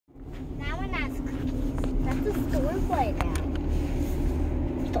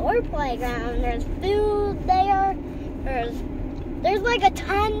playground. Store playground. There's food there. There's like a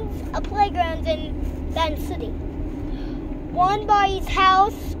tons of playgrounds in Bend City. One by his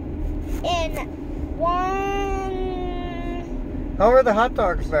house and one. How are the hot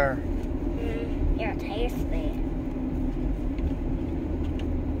dogs there? They're tasty.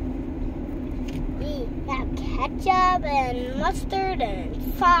 We have ketchup and mustard and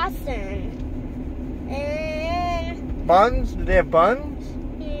sauce and buns? Do they have buns?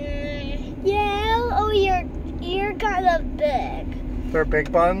 Yeah. Oh, you're kind of big. They're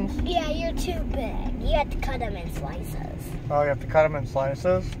big buns? Yeah, you're too big. You have to cut them in slices. Oh, you have to cut them in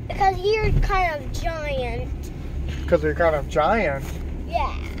slices? Because you're kind of giant. Because they're kind of giant?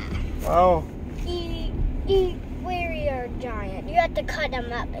 Yeah. Oh. Where you're giant, you have to cut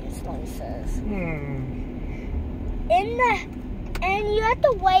them up in slices. And you have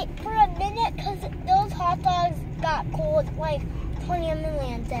to wait for a minute because those hot dogs got cold like 20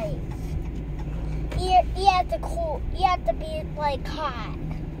 million days. You have to cool. You have to be like hot.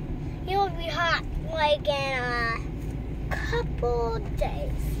 You'll be hot like in a couple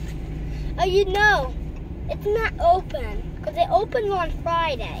days. Oh, you know, it's not open because it opens on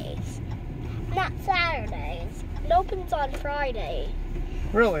Fridays, not Saturdays. It opens on Friday.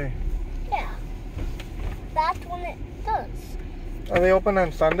 Really? Yeah. That's when it does. Are they open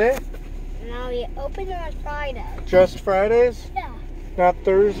on Sunday? No, you open on Friday. Just Fridays? Yeah. Not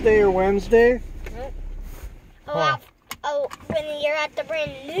Thursday or Wednesday? Nope. Huh. When you're at the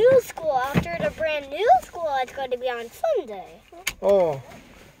brand new school, after the brand new school, it's going to be on Sunday. Oh.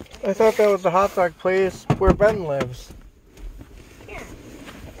 I thought that was the hot dog place where Ben lives. Yeah.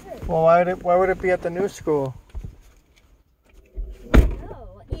 Well, why would it be at the new school?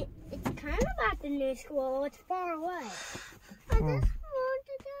 No, it's kind of at the new school. It's far away.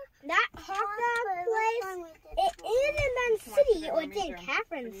 That hot dog place, it is in Bend City, or it's in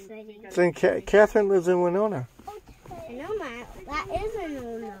Catherine City. It's in Catherine lives in Winona. Winona, that is in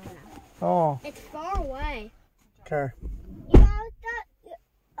Winona. Oh. It's far away. Okay.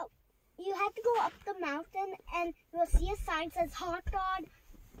 You have to go up the mountain and you'll see a sign that says hot dog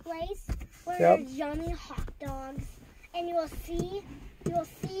place where there's yummy hot dogs. And you will see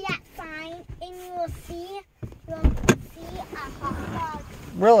that sign and you will see a hot dog.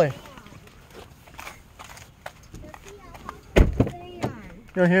 Really? You'll see a hot dog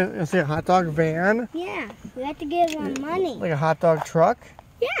van. You'll see a hot dog van? Yeah, you have to give them money. Like a hot dog truck?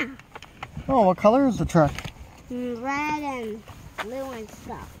 Yeah. Oh, what color is the truck? Red and blue and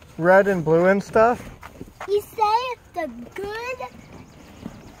stuff. Red and blue and stuff? You say the good.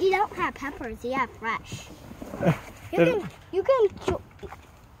 You don't have peppers. You have fresh. You can.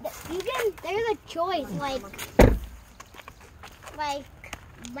 There's a choice like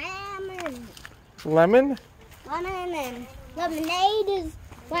lemon. Lemon? Lemon and lemonade is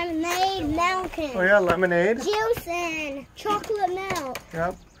lemonade mountain. Oh yeah, lemonade. Juice and chocolate milk.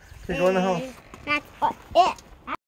 Yep. Okay, go in the house. That's it.